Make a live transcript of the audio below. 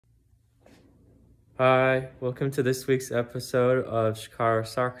Hi, welcome to this week's episode of Chicago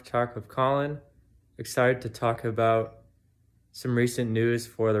Soccer Talk with Collin. Excited to talk about some recent news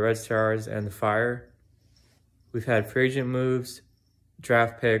for the Red Stars and the Fire. We've had free agent moves,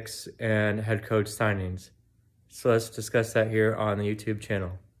 draft picks, and head coach signings. So let's discuss that here on the YouTube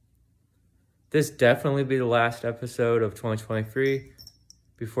channel. This definitely be the last episode of 2023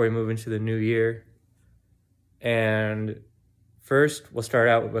 before we move into the new year. And first, we'll start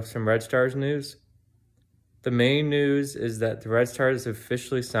out with some Red Stars news. The main news is that the Red Stars have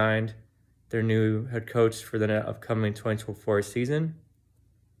officially signed their new head coach for the upcoming 2024 season.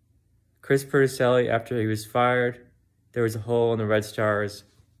 Chris Perticelli, after he was fired, there was a hole in the Red Stars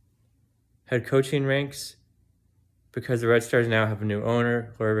head coaching ranks because the Red Stars now have a new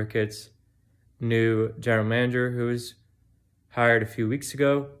owner, Laura Ricketts, new general manager who was hired a few weeks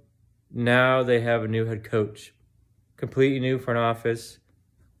ago. Now they have a new head coach, completely new front office.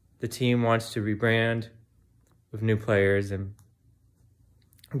 The team wants to rebrand with new players and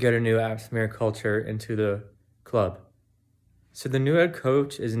get a new atmosphere culture into the club. So the new head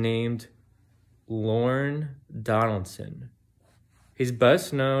coach is named Lorne Donaldson. He's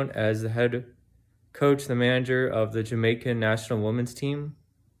best known as the head coach, the manager of the Jamaican national women's team.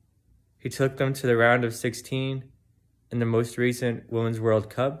 He took them to the round of 16 in the most recent Women's World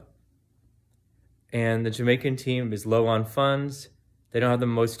Cup. And the Jamaican team is low on funds. They don't have the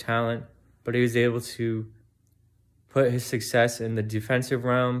most talent, but he was able to put his success in the defensive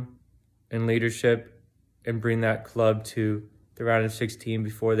realm and leadership and bring that club to the round of 16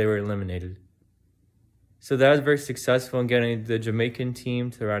 before they were eliminated. So that was very successful in getting the Jamaican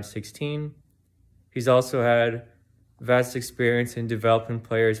team to the round of 16. He's also had vast experience in developing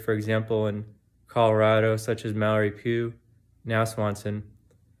players, for example, in Colorado, such as Mallory Pugh, now Swanson,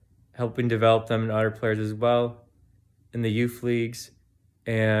 helping develop them and other players as well in the youth leagues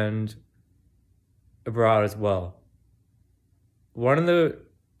and abroad as well. One of the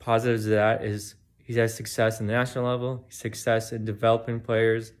positives of that is he's had success in the national level, success in developing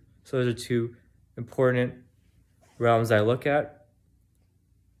players. So those are two important realms I look at.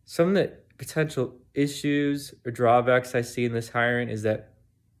 Some of the potential issues or drawbacks I see in this hiring is that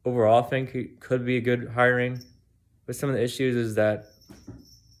overall I think it could be a good hiring. But some of the issues is that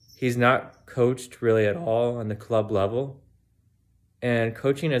he's not coached really at all on the club level. And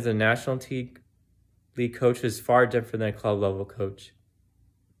coaching as a national league coach is far different than a club level coach.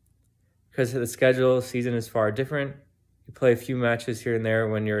 Because the schedule season is far different. You play a few matches here and there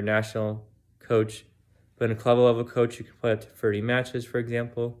when you're a national coach. But in a club level coach, you can play up to 30 matches, for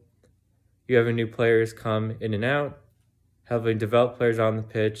example. You have new players come in and out, helping develop players on the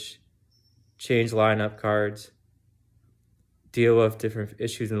pitch, change lineup cards, deal with different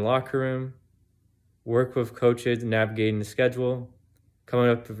issues in the locker room, work with coaches navigating the schedule, coming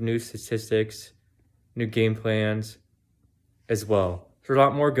up with new statistics, new game plans as well. So a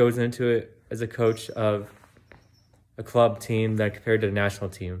lot more goes into it as a coach of a club team than compared to the national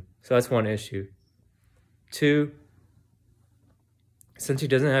team. So that's one issue. Two, since he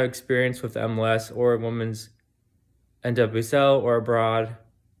doesn't have experience with MLS or women's NWSL or abroad,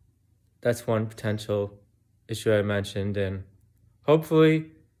 that's one potential issue I mentioned. And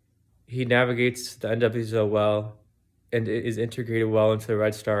hopefully he navigates the NWSL well and is integrated well into the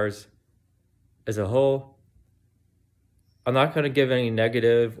Red Stars as a whole. I'm not going to give any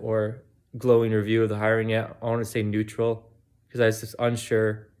negative or glowing review of the hiring yet. I want to say neutral because I was just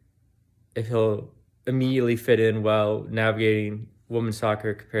unsure if he'll immediately fit in well navigating women's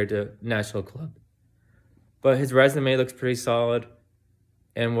soccer compared to national club. But his resume looks pretty solid,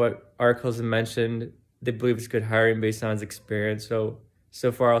 and what articles have mentioned, they believe it's good hiring based on his experience.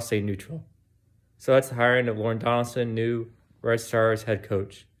 So far I'll say neutral. So that's the hiring of Lorne Donaldson, new Red Stars head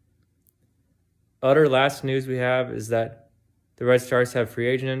coach. Other last news we have is that the Red Stars have free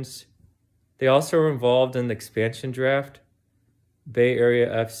agents. They also were involved in the expansion draft. Bay Area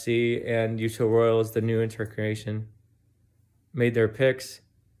FC and Utah Royals, the new incarnation, made their picks.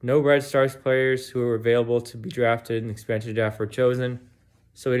 No Red Stars players who were available to be drafted in the expansion draft were chosen,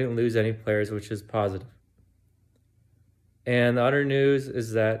 so we didn't lose any players, which is positive. And the other news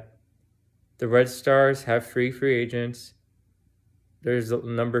is that the Red Stars have free agents. There's a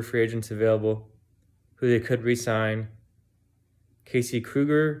number of free agents available who they could re-sign. Casey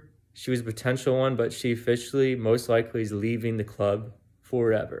Kruger, she was a potential one, but she officially most likely is leaving the club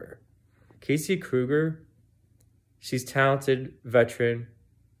forever. Casey Kruger, she's talented, veteran.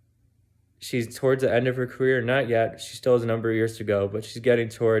 She's towards the end of her career. Not yet. She still has a number of years to go, but she's getting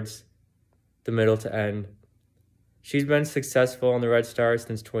towards the middle to end. She's been successful on the Red Stars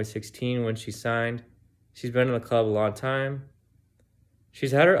since 2016 when she signed. She's been in the club a long time.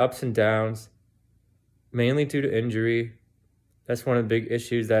 She's had her ups and downs, mainly due to injury. That's one of the big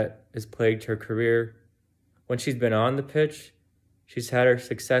issues that has plagued her career. When she's been on the pitch, she's had her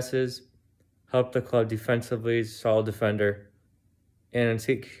successes, helped the club defensively, solid defender. And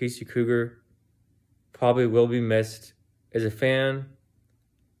Casey Kruger probably will be missed as a fan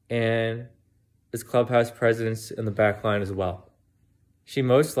and as clubhouse presence in the back line as well. She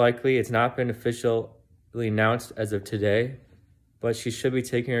most likely, it's not been officially announced as of today, but she should be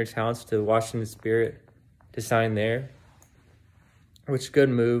taking her talents to the Washington Spirit to sign there, which is a good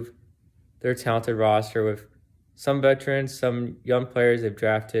move. They're a talented roster with some veterans, some young players they've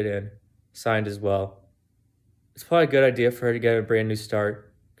drafted and signed as well. It's probably a good idea for her to get a brand new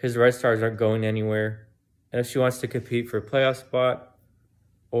start because the Red Stars aren't going anywhere. And if she wants to compete for a playoff spot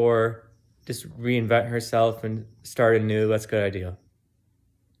or just reinvent herself and start anew, that's a good idea.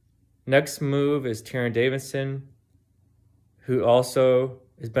 Next move is Tierna Davidson, who also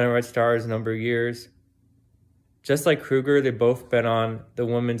has been a Red Stars a number of years. Just like Kruger, they've both been on the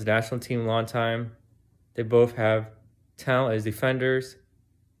women's national team a long time. They both have talent as defenders.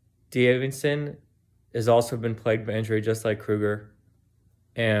 Davidson has also been plagued by injury just like Kruger,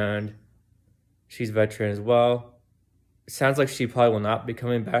 and she's a veteran as well. It sounds like she probably will not be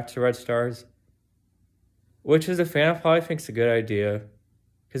coming back to Red Stars, which as a fan I probably think is a good idea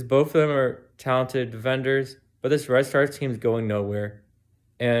because both of them are talented defenders, but this Red Stars team is going nowhere,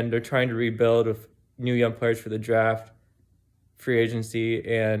 and they're trying to rebuild with new young players for the draft, free agency,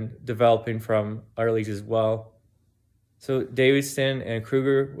 and developing from our leagues as well. So Davidson and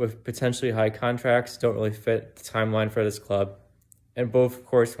Kruger with potentially high contracts don't really fit the timeline for this club. And both, of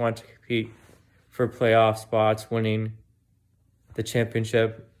course, want to compete for playoff spots, winning the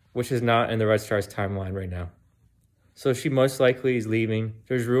championship, which is not in the Red Stars timeline right now. So she most likely is leaving.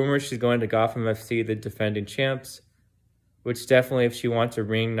 There's rumors she's going to Gotham FC, the defending champs, which definitely, if she wants a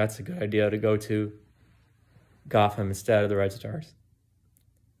ring, that's a good idea to go to Gotham instead of the Red Stars.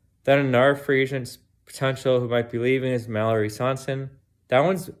 Then another free agent potential who might be leaving is Mallory Swanson. That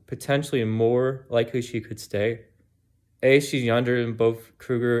one's potentially more likely she could stay. She's younger than both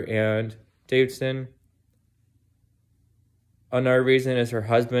Kruger and Davidson. Another reason is her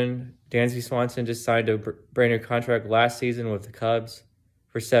husband, Danzy Swanson, just signed a brand new contract last season with the Cubs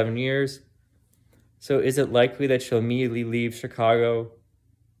for 7 years. So is it likely that she'll immediately leave Chicago,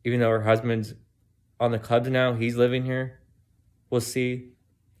 even though her husband's on the Cubs now? He's living here. We'll see.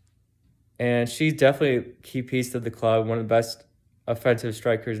 And she's definitely a key piece of the club, one of the best offensive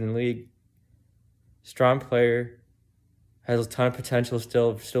strikers in the league. Strong player, has a ton of potential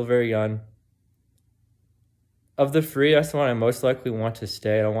still very young. Of the three, that's the one I most likely want to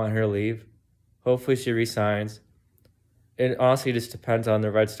stay. I don't want her to leave. Hopefully she resigns. It honestly just depends on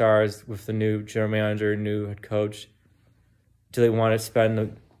the Red Stars with the new general manager, new head coach. Do they want to spend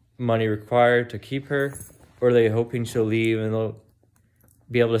the money required to keep her? Or are they hoping she'll leave and they'll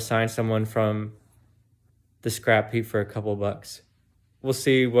be able to sign someone from the scrap heap for a couple bucks? We'll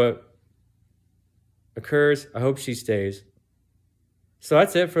see what occurs. I hope she stays. So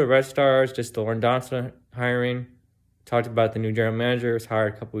that's it for the Red Stars, just the Lorne Donaldson hiring. Talked about the new general manager, was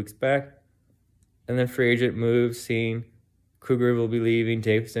hired a couple weeks back. And then free agent moves, seeing Kruger will be leaving,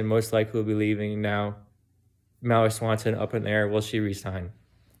 Davidson most likely will be leaving now. Mallory Swanson up in the air, will she resign?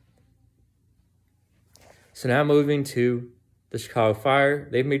 So now moving to the Chicago Fire.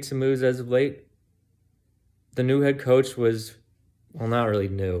 They've made some moves as of late. The new head coach was, well, not really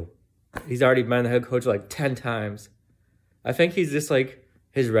new. He's already been the head coach like 10 times. I think he's just like,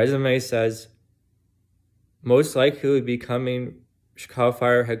 his resume says, most likely becoming Chicago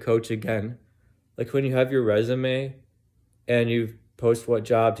Fire head coach again. Like when you have your resume and you post what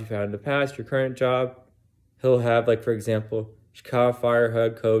jobs you've had in the past, your current job, he'll have, like, for example, Chicago Fire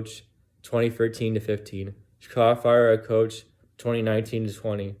head coach 2013 to 15, Chicago Fire head coach 2019 to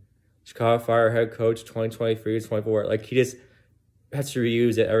 20, Chicago Fire head coach 2023 to 24. Like, he just has to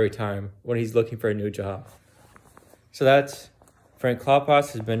reuse it every time when he's looking for a new job. So that's Frank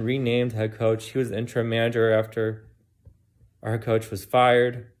Koplas has been renamed head coach. He was the interim manager after our head coach was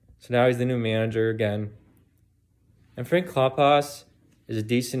fired. So now he's the new manager again. And Frank Koplas is a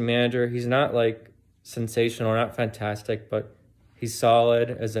decent manager. He's not like sensational, not fantastic, but he's solid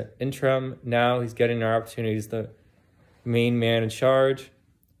as an interim. Now he's getting our opportunities, the main man in charge.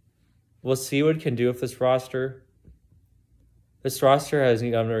 We'll see what he can do with this roster. This roster has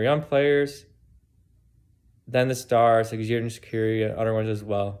young players. Then the stars, like Jordan Security and other ones as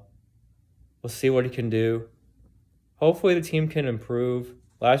well. We'll see what he can do. Hopefully the team can improve.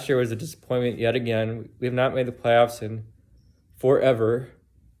 Last year was a disappointment yet again. We have not made the playoffs in forever,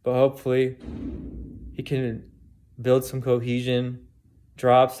 but hopefully he can build some cohesion,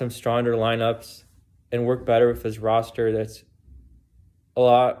 drop some stronger lineups, and work better with his roster. That's a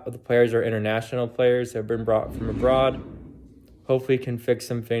lot of the players are international players that have been brought from abroad. Hopefully he can fix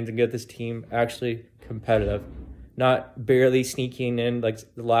some things and get this team actually competitive, not barely sneaking in like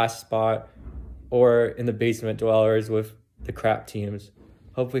the last spot or in the basement dwellers with the crap teams.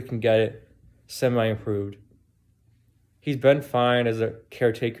 Hopefully he can get it semi-improved. He's been fine as a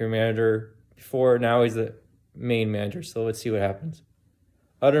caretaker manager before. Now he's the main manager, so let's see what happens.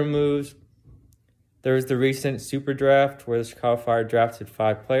 Other moves, there was the recent super draft where the Chicago Fire drafted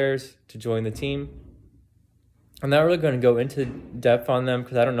 5 players to join the team. I'm not really going to go into depth on them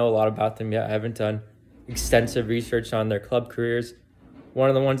because I don't know a lot about them yet. I haven't done extensive research on their club careers. One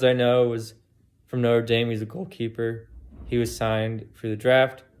of the ones I know was from Notre Dame. He's a goalkeeper. He was signed for the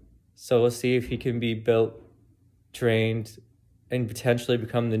draft. So we'll see if he can be built, trained, and potentially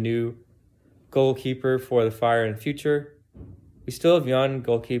become the new goalkeeper for the Fire in the future. We still have young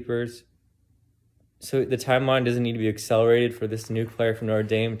goalkeepers, so the timeline doesn't need to be accelerated for this new player from Notre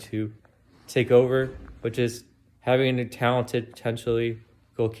Dame to take over, but just having a talented, potentially,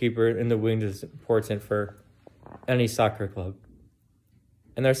 goalkeeper in the wings is important for any soccer club.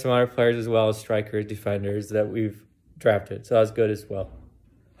 And there's some other players as well as strikers, defenders that we've drafted, so that's good as well.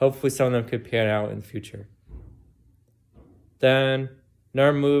 Hopefully some of them could pan out in the future. Then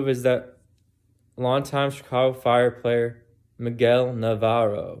another move is that longtime Chicago Fire player Miguel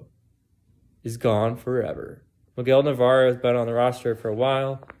Navarro is gone forever. Miguel Navarro has been on the roster for a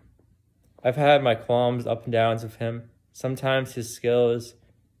while. I've had my qualms up and downs with him. Sometimes his skill is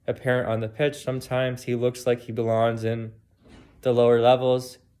apparent on the pitch. Sometimes he looks like he belongs in the lower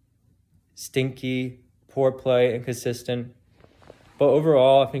levels. Stinky, poor play, inconsistent. But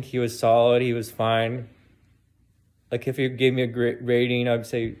overall, I think he was solid. He was fine. Like if you gave me a great rating, I'd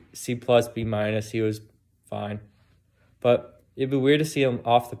say C+, B-. He was fine. But it'd be weird to see him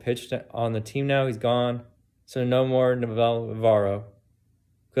off the pitch on the team now. He's gone. So no more Navarro.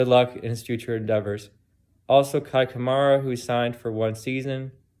 Good luck in his future endeavors. Also, Kamara, who signed for 1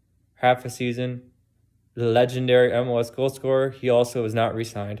 season, half a season. The legendary MLS goal scorer, he also was not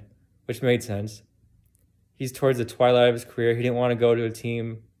re-signed, which made sense. He's towards the twilight of his career. He didn't want to go to a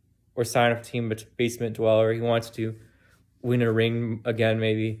team or sign up a team but basement dweller. He wants to win a ring again,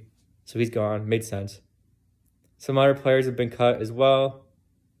 maybe. So he's gone. Made sense. Some other players have been cut as well,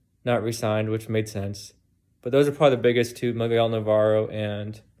 not re-signed, which made sense. But those are probably the biggest two, Miguel Navarro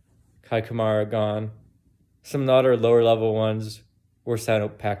and Kamara gone. Some other lower level ones were signed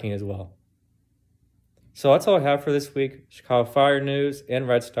up packing as well. So that's all I have for this week. Chicago Fire news and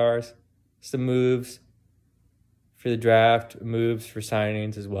Red Stars. Some moves for the draft, moves for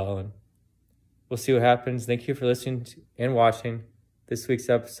signings as well. And we'll see what happens. Thank you for listening and watching this week's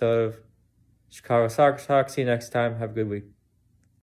episode of Chicago Soccer Talk. See you next time. Have a good week.